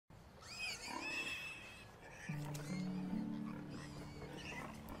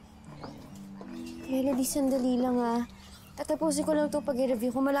Melody, sandali lang Tatapusin ko lang to pag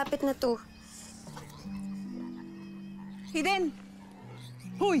i-review ko. Malapit na to. Eden!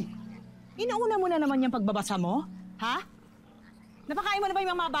 Huy! Inauna mo na naman yung pagbabasa mo? Ha? Napakain mo na ba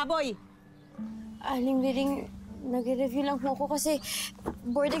yung mga baboy? Aling Biring, nag-review lang ho ako kasi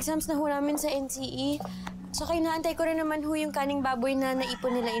board exams na ho namin sa NCE. Saka inaantay ko rin naman ho yung kaning baboy na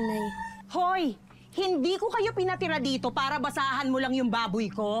naipon nila inay. Hoy! Hindi ko kayo pinatira dito para basahan mo lang yung baboy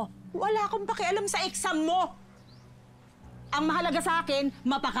ko. Wala akong pakialam sa exam mo. Ang mahalaga sa akin,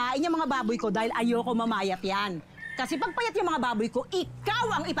 mapakain yung mga baboy ko dahil ayoko mamayat yan. Kasi pag payat yung mga baboy ko,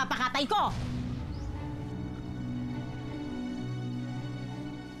 ikaw ang ipapakatay ko!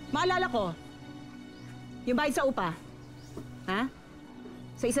 Maalala ko, yung bayad sa upa, ha?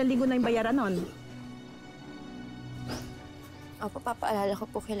 Sa 1 linggo na yung bayaran nun. Opo, papaalala ko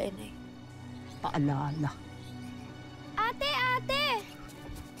po kila inay. Paalala. Ate!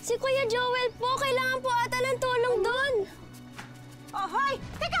 Si Kuya Joel po, kailangan po ata ng tulong doon. Oh, hoy!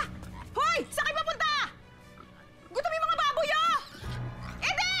 Teka! Hoy! Saan kayo papunta? Gutom yung mga baboy, oh!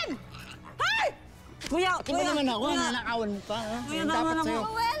 Eden! Hoy! Kuya! Naman ako, nanakawan mo pa, ha? Kuya, tama na po.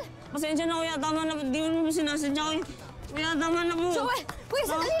 Joel! Pasensya na, kuya. Tama na. Di mo naman sinasadya ko. Kuya, tama na po. Joel! Kuya,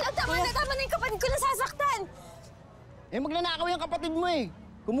 sandali lang. Tama na yung kapatid ko na sasaktan. Eh, magnanakaw yung kapatid mo eh.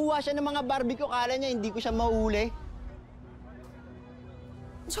 Kumuha siya ng mga barbecue, kala niya hindi ko siya mahuli.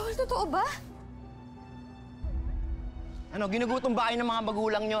 Joel, totoo ba? Ano, ginugutom ba kayo ng mga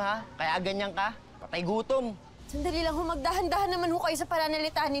magulang nyo, ha? Kaya ganyan ka? Patay gutom. Sandali lang ho, magdahan-dahan naman ho kayo sa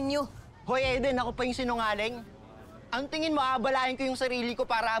pananalitaan ninyo. Hoy, Eden, ako pa yung sinungaling. Ang tingin mo, aabalahin ko yung sarili ko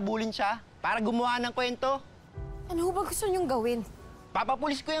para abulin siya? Para gumawa ng kwento? Ano ho ba gusto niyong gawin?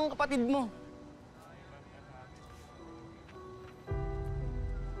 Papapulis ko yung kapatid mo.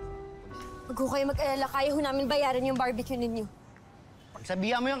 Wag ho kayo mag-alala, kaya ho namin bayaran yung barbecue ninyo.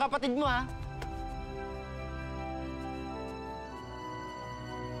 Pagsabihan mo yung kapatid mo, ha?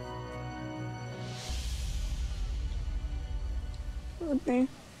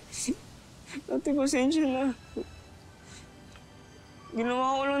 Ate, pasensya na.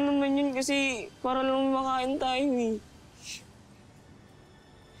 Ginawa ko lang naman yun kasi para lang makain tayo eh.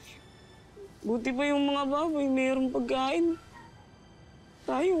 Buti pa yung mga baboy, mayroong pagkain.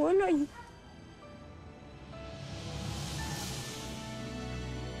 Tayo wala eh.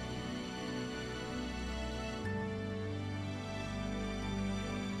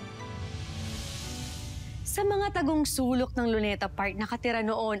 Sa mga tagong sulok ng Luneta Park, nakatira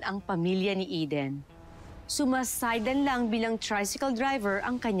noon ang pamilya ni Eden. Sumasaydan lang bilang tricycle driver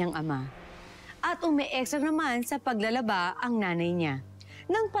ang kanyang ama. At umi-extra naman sa paglalaba ang nanay niya.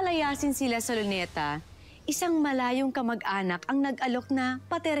 Nang palayasin sila sa Luneta, isang malayong kamag-anak ang nag-alok na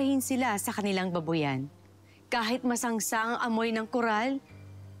patirahin sila sa kanilang babuyan. Kahit masangsa ang amoy ng koral,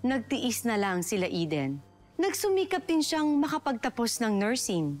 nagtiis na lang sila Eden. Nagsumikap din siyang makapagtapos ng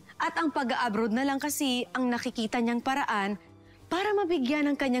nursing at ang pag-a-abroad na lang kasi ang nakikita niyang paraan para mabigyan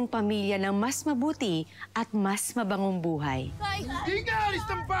ng kanyang pamilya ng mas mabuti at mas mabangong buhay. Di ka alis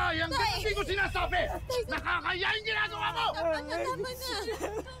ng bahay hanggang hindi ko sinasabi! Nakakaya yung ginagawa mo! Tama na.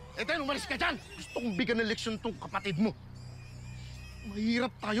 Eden, umalis ka dyan! Gusto kong bigyan ng leksyon tong kapatid mo.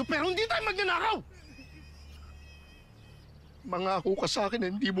 Mahirap tayo pero hindi tayo magnanakaw! Mangako ka sa akin na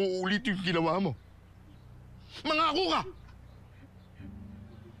hindi mo uulit yung ginawa mo. Mangako ka!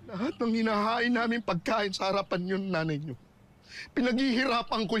 Lahat ng hinahain namin pagkain sa harapan yun, nanay niyo.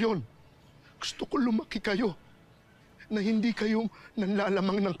 Pinaghihirapan ko yun. Gusto ko lumaki kayo na hindi kayo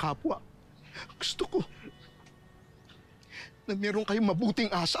nanlalamang ng kapwa. Gusto ko na meron kayong mabuting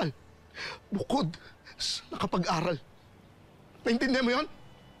asal bukod sa nakapag-aral. Naintindihan mo yun?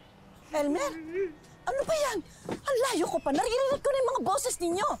 Elmer, ano ba yan? Ang layo ko pa. Naririnig ko na yung mga boses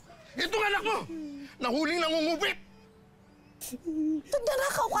ninyo. Itong anak mo! Nahuling nangungupit!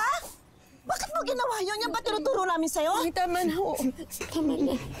 Nagnanakaw ka? Bakit mo ginawa yun? Yan ba tinuturo namin sa'yo? Ay, tama na ho. Tama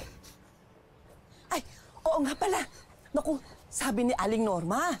na. Ay, oo nga pala. Naku, sabi ni Aling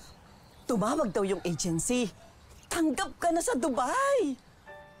Norma, tumawag daw yung agency. Tanggap ka na sa Dubai.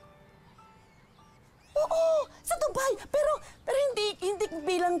 Oo, sa Dubai. Pero hindi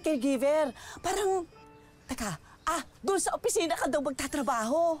bilang caregiver. Parang, teka, doon sa opisina ka daw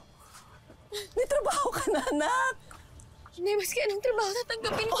magtatrabaho. May trabaho ka na, anak. Hindi, maski anong trabaho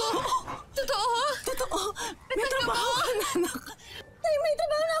tatanggapin ko. Totoo? Totoo. May trabaho ka na, anak. Tay, may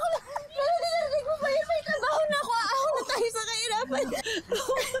trabaho na ako na. Pero nilarinig mo ba yun? May trabaho na ako. Ako na tayo sa kahirapan.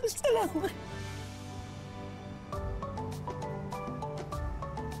 Salamat.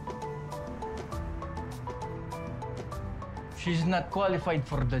 She's not qualified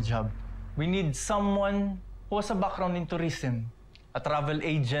for the job. We need someone who has a background in tourism, a travel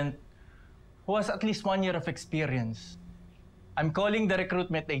agent, who who has at least 1 year of experience. I'm calling the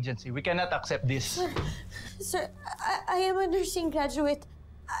recruitment agency. We cannot accept this. Sir, I am a nursing graduate.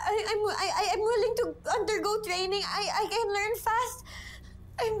 I'm willing to undergo training. I can learn fast.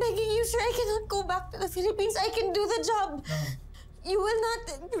 I'm begging you, sir. I cannot go back to the Philippines. I can do the job. You will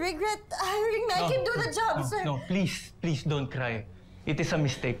not regret hiring me. I can do the job, sir. No, please don't cry. It is a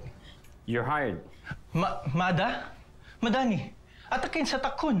mistake. You're hired. Madani, atakin sa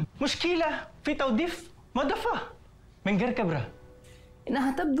takun. Muskila, fitaw dif, madafa. Mengger ka, bra.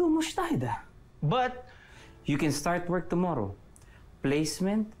 Inahatabdo mo siya. But, You can start work tomorrow.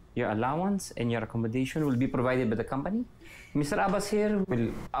 Placement, your allowance, and your accommodation will be provided by the company. Mr. Abbas here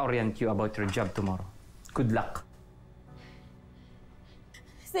will orient you about your job tomorrow. Good luck.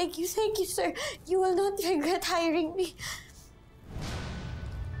 Thank you, sir. You will not regret hiring me.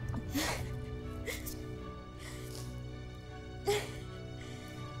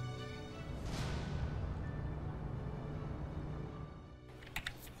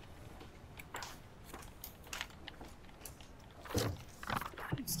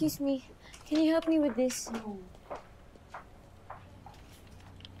 Excuse me. Can you help me with this? No.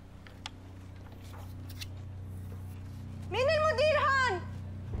 Minin mo dirhan!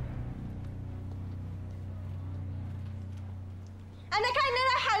 أنا كان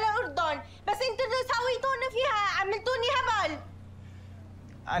رايح على الأردن بس أنتوا اللي سويتوني فيها عملتوني هبل.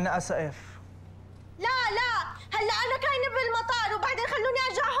 أنا أسف. لا هلا أنا كاينة بالمطار وبعدين خلوني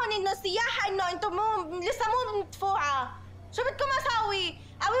أرجع هون إنه السياحة إنه أنتم لسه مو مدفوعة. شو بدكم أسوي؟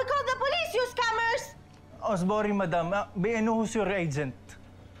 I will call the police, you scammers! Sorry, madam. Who's your agent?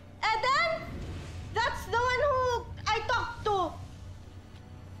 Eden? That's the one who I talked to.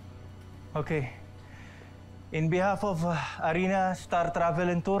 Okay. In behalf of Arena Star Travel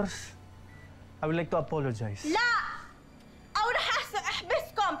and Tours, I would like to apologize. لا! أو رح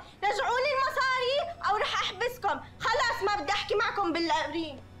أحبسكم. رجعوا لي المصاري أو رح أحبسكم. خلاص ما بدي أحكي معكم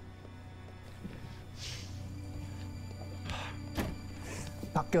بالقريب.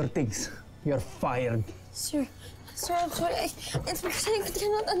 Pack your things. You're fired. Sir, I'm sorry. It's because I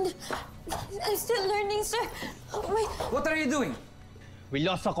cannot I'm still learning, sir. Oh, my... What are you doing? We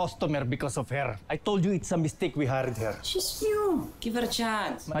lost a customer because of her. I told you it's a mistake we hired her. She's new. Give her a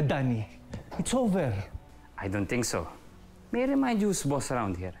chance. Madani, it's over. I don't think so. May I remind you who's boss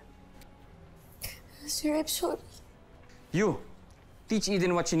around here? Sir, I'm sorry. You. Teach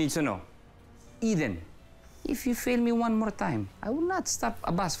Eden what she needs to know. Eden, if you fail me one more time, I will not stop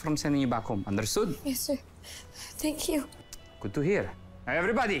Abbas from sending you back home. Understood? Yes, sir. Thank you. Good to hear. Now,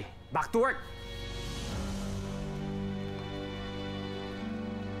 everybody, back to work.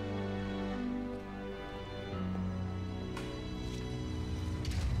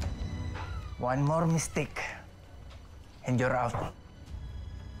 One more mistake, and you're out.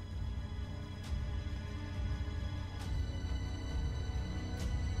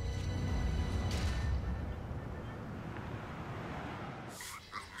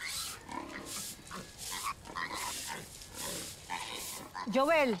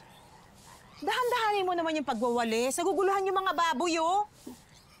 Joel, dahan-dahanin mo naman yung pagwawalis. Naguguluhan yung mga baboy, oh.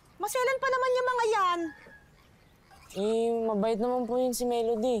 Maselan pa naman yung mga yan. Mabait naman po yun si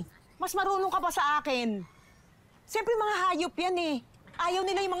Melody. Mas marunong ka pa sa akin. Siyempre mga hayop yan, eh. Ayaw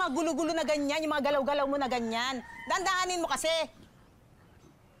nila yung mga gulo-gulo na ganyan, yung mga galaw-galaw mo na ganyan. Dahan-dahanin mo kasi.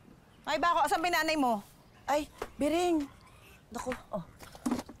 Ay, bako, asan binanay mo? Ay, Biring. Naku, oh.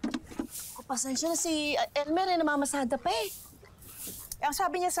 Pasensya na si Elmer, namamasada pa eh. Ang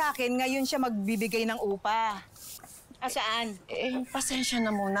sabi niya sa akin, ngayon siya magbibigay ng upa. Asaan? Pasensya na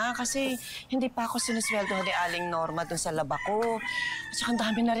muna kasi hindi pa ako sinisweldo ni Aling Norma doon sa laba ko. At saka ang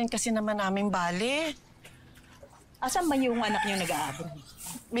dami na rin kasi naman namin bali. Asan ba yung anak niyo nag-aabot?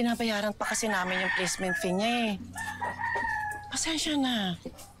 Binabayaran pa kasi namin yung placement fee niya eh. Pasensya na.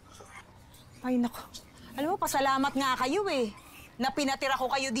 Ay, naku. Alam mo, pasalamat nga kayo eh. Na pinatira ko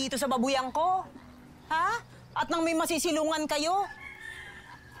kayo dito sa babuyang ko. Ha? At nang may masisilungan kayo.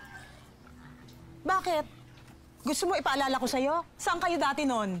 Bakit? Gusto mo ipaalala ko sa'yo? Saan kayo dati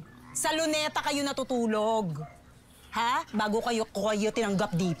nun? Sa luneta kayo natutulog. Ha? Bago kayo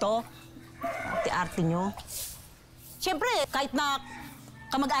tinanggap dito. Arte-arte nyo. Siyempre, kahit na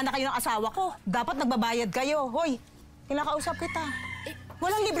kamag-anak kayo ng asawa ko, dapat nagbabayad kayo. Hoy, kinakausap kita.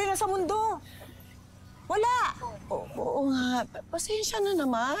 Walang libre na sa mundo. Wala. Oo nga, pasensya na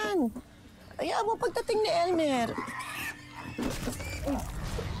naman. Ayaw mo pagdating ni Elmer.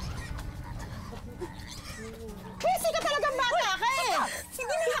 Kasi ka talagang bata ka eh!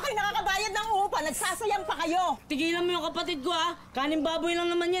 Hindi na kayo nakakabayad ng upa, nagsasayang pa kayo! Tigilan mo yung kapatid ko, Kaning baboy lang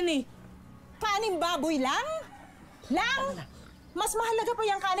naman yan, eh. Kaning baboy lang? Lang? Mas mahalaga pa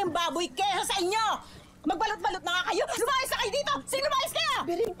yung kanang baboy kesa sa inyo! Magbalot-balot na nga kayo! Lumayas na kayo dito! Sige, lumayas kayo!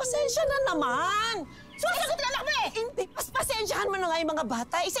 Biring, pasensya na naman. Sumasagot lang ako eh! Hindi, pasensyahan mo na nga yung mga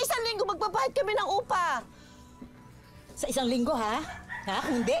bata. Isa-isang linggo magbabayad kami ng upa. Sa isang linggo, ha? Ha?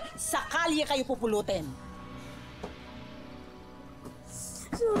 Kung hindi, sa kalye kayo pupulutin.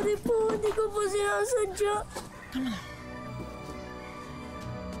 Sorry po, hindi ko po sinasadya. Tama na.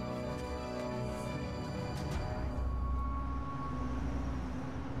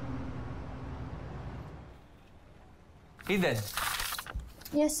 Eden,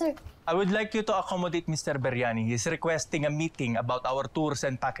 Yes, sir. I would like you to accommodate Mr. Biryani. He's requesting a meeting about our tours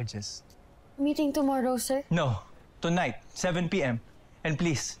and packages. Meeting tomorrow, sir. No, tonight, 7 p.m. And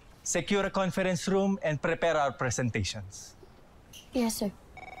please, secure a conference room and prepare our presentations. Yes, sir.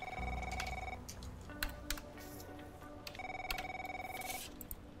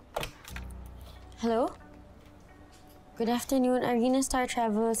 Hello? Good afternoon, Arena Star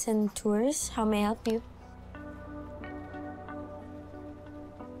Travels and Tours. How may I help you?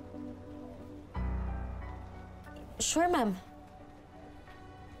 Sure, ma'am.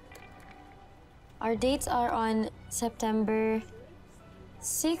 Our dates are on September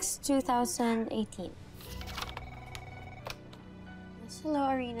 6, 2018. Yes, hello,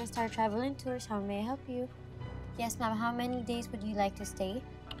 Arena Star Travel and Tours. How may I help you? Yes, ma'am. How many days would you like to stay?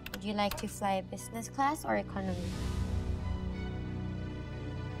 Would you like to fly business class or economy?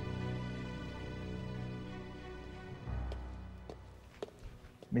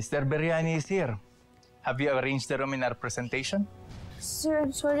 Mr. Biryani is here. Have you arranged the room in our presentation? Sir,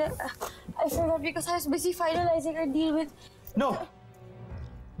 I'm sorry. I forgot because I was busy finalizing our deal with... No!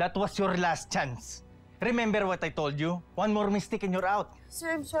 That was your last chance. Remember what I told you? One more mistake and you're out. Sir,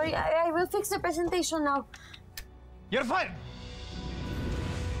 I'm sorry. I will fix the presentation now. You're fired!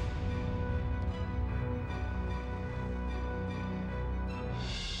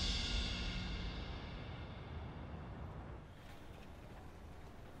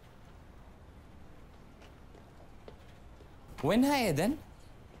 When hi, Eden?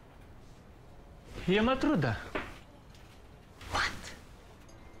 Yamatruda. What?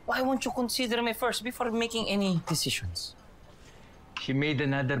 Why won't you consider me first before making any decisions? She made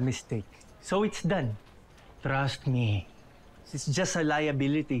another mistake. So it's done. Trust me. She's just a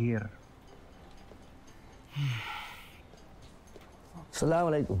liability here.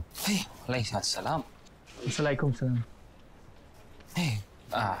 Assalamualaikum. Hey, alaykum salam. Assalamualaikum salam. Hey,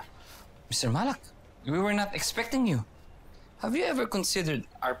 Mr. Malak, we were not expecting you. Have you ever considered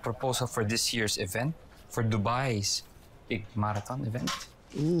our proposal for this year's event? For Dubai's big marathon event?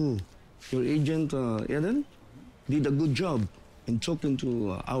 Your agent, Eden, did a good job in talking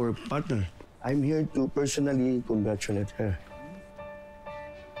to our partner. I'm here to personally congratulate her.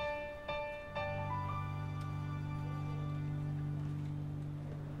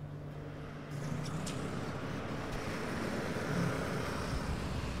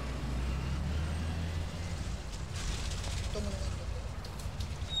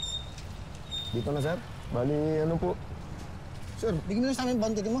 Dito na, sir. Bali, ano po? Sir, bigyan mo na sa amin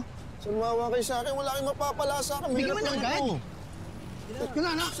boundary mo. Sir, maawa kayo sa akin. Wala kayong mapapala sa akin. Bigyan mo na agad.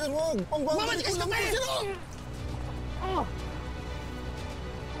 Yun na, Sir, wag. Pang-boundary ko lang po, sir.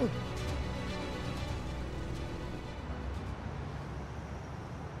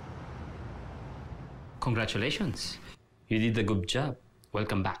 Congratulations. You did a good job.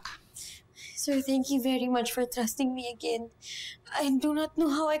 Welcome back. Sir, thank you very much for trusting me again. I do not know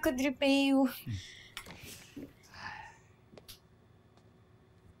how I could repay you.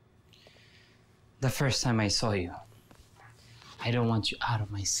 The first time I saw you, I don't want you out of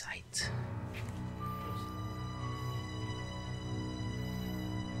my sight.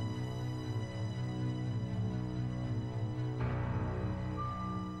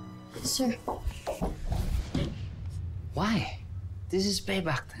 Sir. Why? This is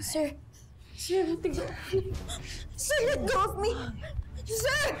payback time. Sir. Sir, Sir, let go of me!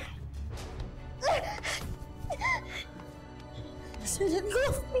 Sir! Sir, let go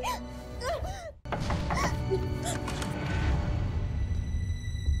of me!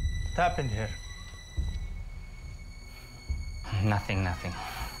 What happened here? Nothing.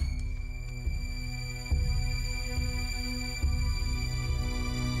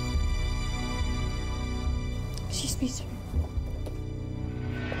 Excuse me, sir.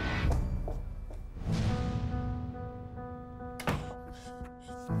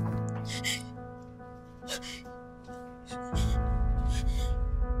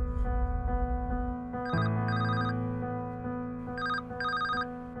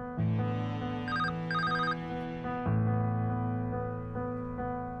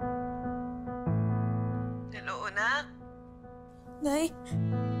 Hello, anak. Nay?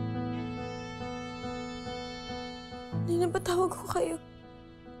 Nay, napatawag ko kayo.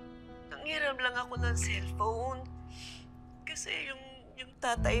 Nanghiram lang ako ng cellphone. Kasi yung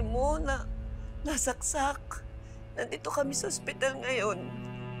tatay mo na nasaksak. Nandito kami sa ospital ngayon.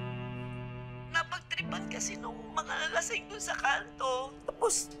 Napagtripan kasi nung mga lasing dun sa kanto.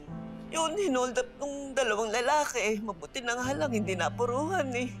 Tapos, yun, hinold up nung dalawang lalaki. Mabuti na nga lang, hindi napuruhan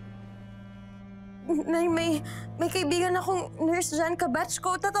eh. Nay, may kaibigan akong nurse dyan, kabatch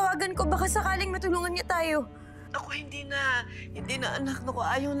ko. Tatawagan ko, baka sakaling matulungan niya tayo. Ako, hindi na anak. Naku,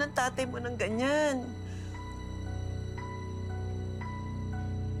 ayaw ng tatay mo ng ganyan.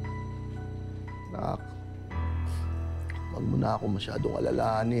 Nak, huwag mo na ako masyadong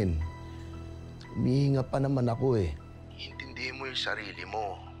alalahanin. Humihinga pa naman ako eh. Iintindihin mo yung sarili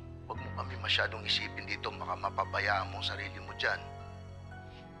mo. Huwag mo kami masyadong isipin dito. Baka mapabayaan mo ang sarili mo dyan.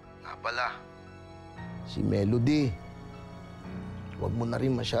 Nga pala, si Melody. Huwag mo na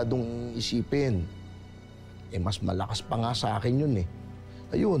rin masyadong isipin. Eh, mas malakas pa nga sa akin yun eh.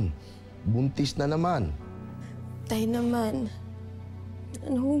 Ayun, buntis na naman. Tay naman.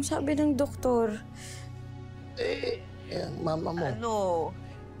 Anong sabi ng doktor? Mama mo. Ano,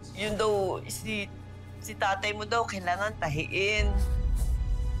 yun daw, si tatay mo daw kailangan tahiin.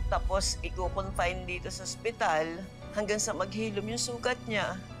 Tapos, i-confine dito sa ospital hanggang sa maghilom yung sugat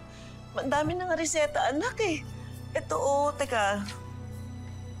niya. Ang dami ng reseta, anak eh. Ito, teka.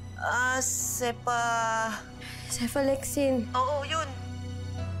 Cephalexin. Oo, yun.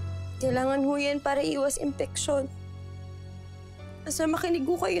 Kailangan ho yan para iwas infeksyon. Basta makinig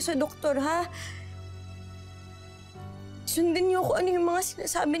ho kayo sa doktor, ha? Sundin niyo kung ano yung mga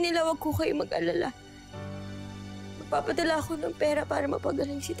sinasabi nila, wag ko kayo mag-alala. Magpapadala ako ng pera para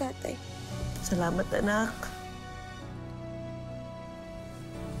mapagaling si tatay. Salamat, anak.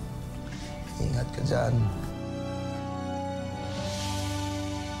 Ingat ka dyan.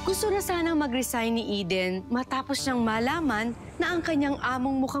 Gusto na sanang mag-resign ni Eden matapos niyang malaman na ang kanyang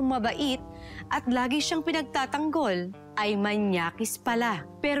among mukhang mabait at lagi siyang pinagtatanggol ay manyakis pala.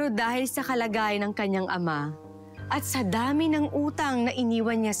 Pero dahil sa kalagayan ng kanyang ama at sa dami ng utang na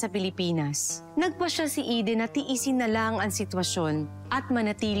iniwan niya sa Pilipinas, nagpasya si Eden na tiisin na lang ang sitwasyon at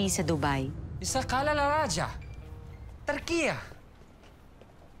manatili sa Dubai. Isa kalala raja, Turkiya.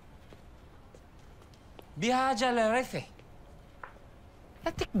 Bihaja la refe.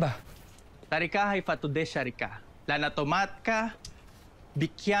 Latik ba? Tarika haifa tude sharika. Lana tomatka,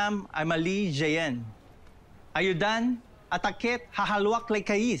 bikyam amali jayen. Ayudan, ataket hahalwak lay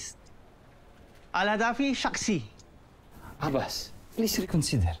kayist. Aladafi shaksi. Abbas, please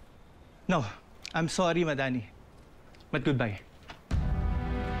reconsider. No, I'm sorry, Madani. But goodbye.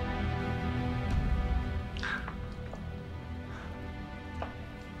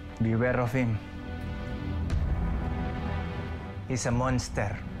 Beware of him. He's a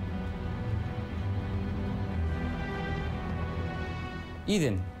monster.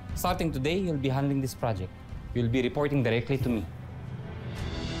 Eden, starting today, you'll be handling this project. You'll be reporting directly to me.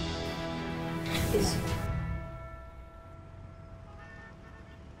 Yes.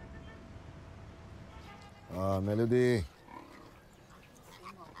 Melody.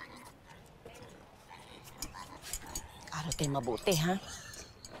 Aral kayo mabuti, ha?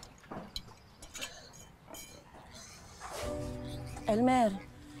 Elmer,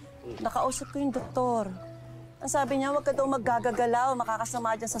 nakausap ko yung doktor. Ang sabi niya, huwag ka daw maggagagalaw.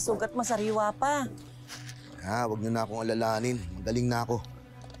 Makakasama dyan sa sugat mo, sariwa pa. Huwag niyo na akong alalahanin. Magaling na ako.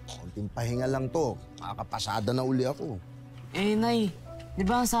 Konting pahinga lang to. Makakapasada na uli ako. Eh, Nay, di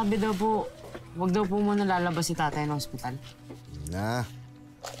ba sabi daw po, huwag daw po muna lalabas si tatay ng ospital? Na.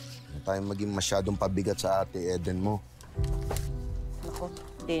 Huwag tayong maging masyadong pabigat sa ate Eden mo. Ako,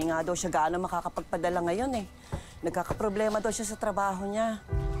 di nga daw siya gaano makakapagpadala ngayon eh. Nagkakaproblema daw siya sa trabaho niya.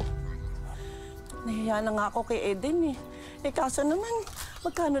 Nahiya na nga ako kay Eden eh. Eh kaso naman,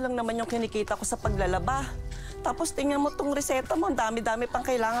 magkano lang naman yung kinikita ko sa paglalaba. Tapos tingnan mo tong reseta mo, ang dami-dami pang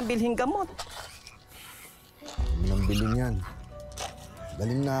kailangan bilhin gamot. Hindi nang bilhin yan.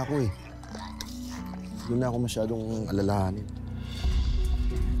 Galing na ako eh. Hindi na ako masyadong alalahanin.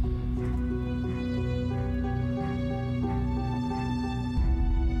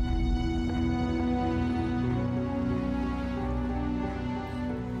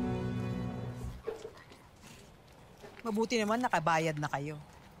 Mabuti naman nakabayad na kayo.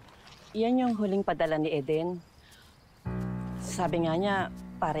 Yan yung huling padala ni Eden. Sabi nga niya,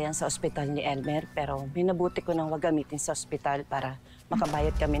 para yan sa ospital ni Elmer, pero minabuti ko nang wag gamitin sa ospital para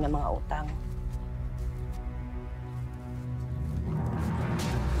makabayad kami ng mga utang.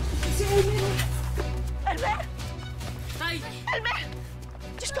 Si Elmer! Elmer! Tay! Elmer!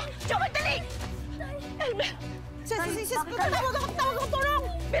 Diyos ko! Diyo, magdali! Elmer! Sis, tawag ako tulong!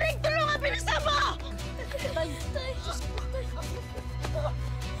 Biring, tulong ang pinasama!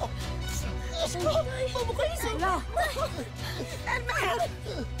 Mabukayin sila! Elmer!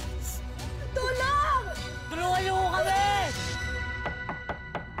 Tulong! Tulungan niyo kami!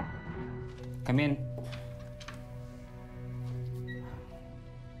 Come in.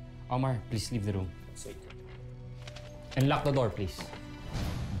 Omar, please leave the room. And lock the door, please.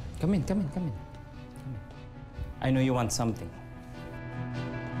 Come in. I know you want something.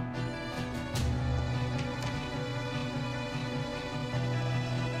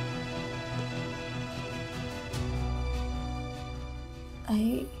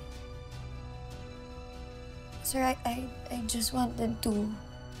 Sir, I just wanted to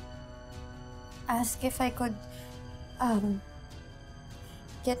ask if I could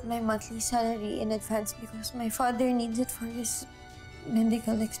get my monthly salary in advance because my father needs it for his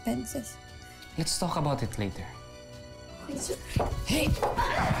medical expenses. Let's talk about it later. Sir. Hey!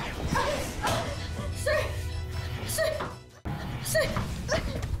 Sir!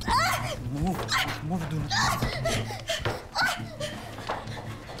 Move, do not.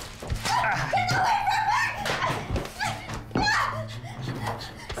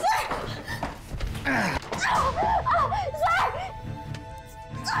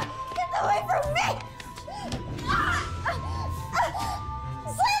 Get away from me!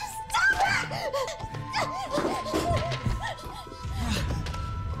 Sir, stop it!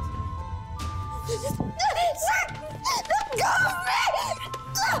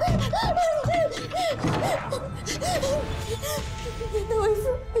 Sir, let go of me! Get away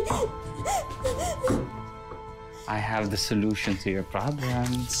from me! I have the solution to your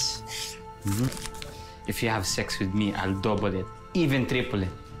problems. If you have sex with me, I'll double it, even triple it.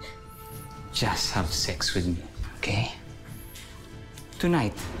 Just have sex with me, okay?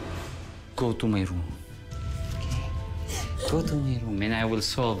 Tonight, go to my room. Okay? Go to my room and I will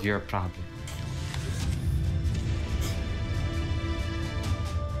solve your problem.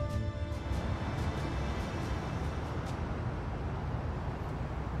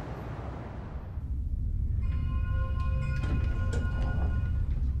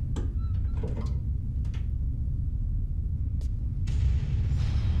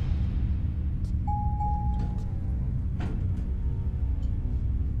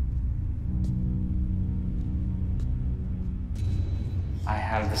 I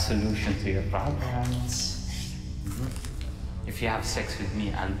have the solution to your problems. If you have sex with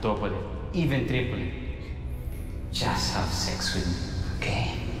me, I'll double it, even triple it. Just have sex with me,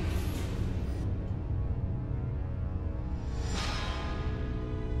 okay?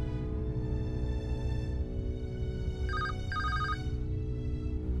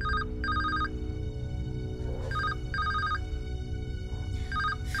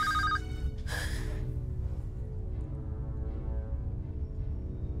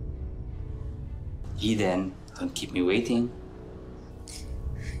 Eden, don't keep me waiting.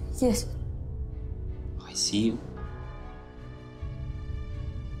 Yes, I see you.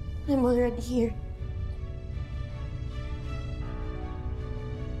 I'm already here.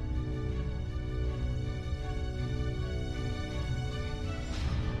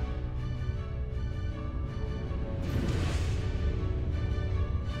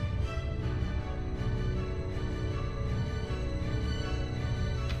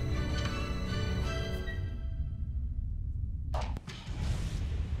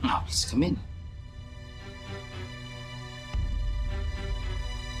 Now, please come in.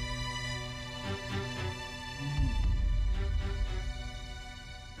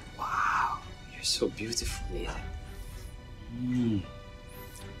 Wow, you're so beautiful, Eden.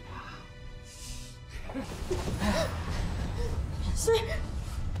 Sir!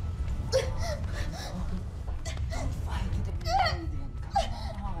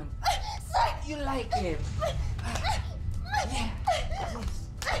 You like it?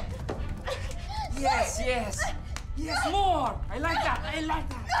 Yes. Yes, more. I like that.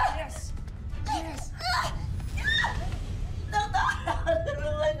 Yes.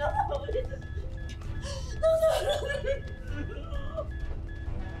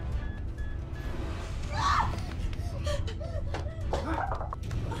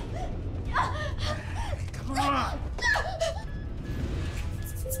 Come on.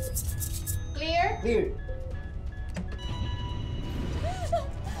 Clear? Clear.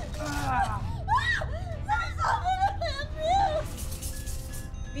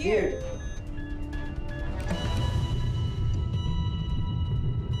 Here.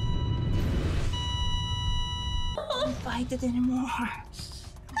 Don't fight it anymore.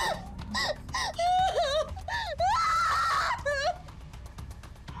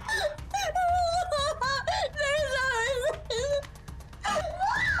 There's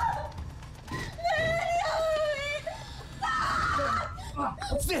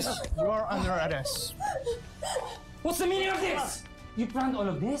this? You're under arrest. What's the meaning of this? You planned all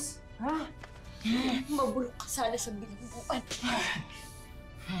of this? Huh? Mabulok ka sana sa bilangguan.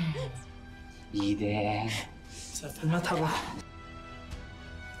 Eden. 잘못하고.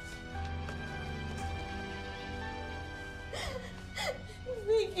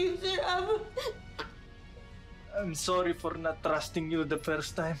 Thank you, Sir Amo. I'm sorry for not trusting you the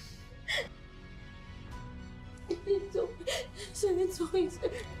first time. It's okay. Sir, it's okay,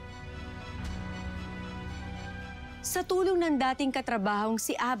 sir. Sa tulong ng dating katrabahong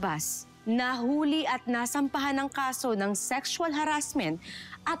si Abbas, nahuli at nasampahan ng kaso ng sexual harassment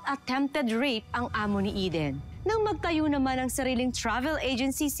at attempted rape ang amo ni Eden. Nang magtayo naman ang sariling travel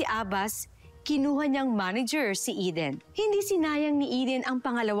agency si Abbas, kinuha niyang manager si Eden. Hindi sinayang ni Eden ang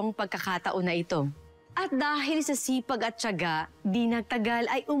pangalawang pagkakataon na ito. At dahil sa sipag at tiyaga, di nagtagal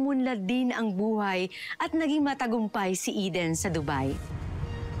ay umunlad din ang buhay at naging matagumpay si Eden sa Dubai.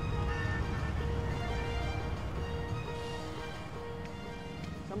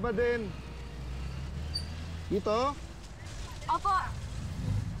 Saan ba din? Dito? Opo.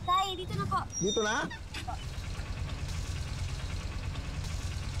 Tay, dito na po. Dito na?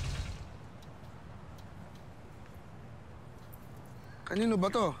 Kanino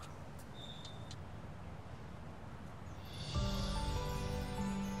ba to?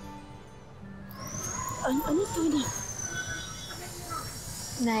 Ano to na?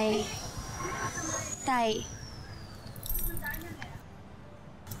 Nay. Tay.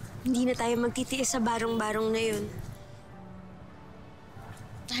 Hindi na tayo magtitiis sa barong-barong na yun.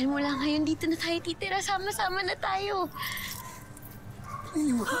 Dahil mula ngayon, dito na tayo titira. Sama-sama na tayo.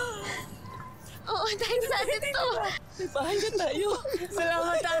 Oo, dahil sa atin to. May bahay na tayo.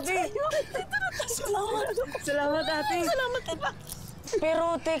 Salamat, Ate. Salamat. Salamat, Ate. Salamat, anak. Pero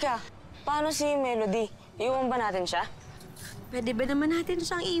teka, paano si Melody? Iwan ba natin siya? Pwede ba naman natin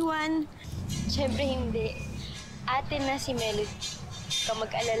siyang iwan? Siyempre hindi. Atin na si Melody. Ikaw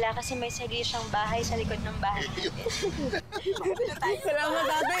mag-alala kasi may sarili siyang bahay sa likod ng bahay. Salamat,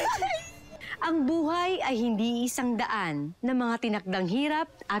 Ate. Ang buhay ay hindi isang daan na mga tinakdang hirap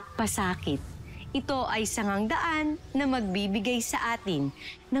at pasakit. Ito ay sangang daan na magbibigay sa atin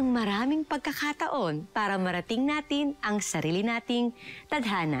ng maraming pagkakataon para marating natin ang sarili nating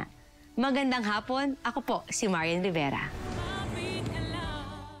tadhana. Magandang hapon, ako po si Marian Rivera.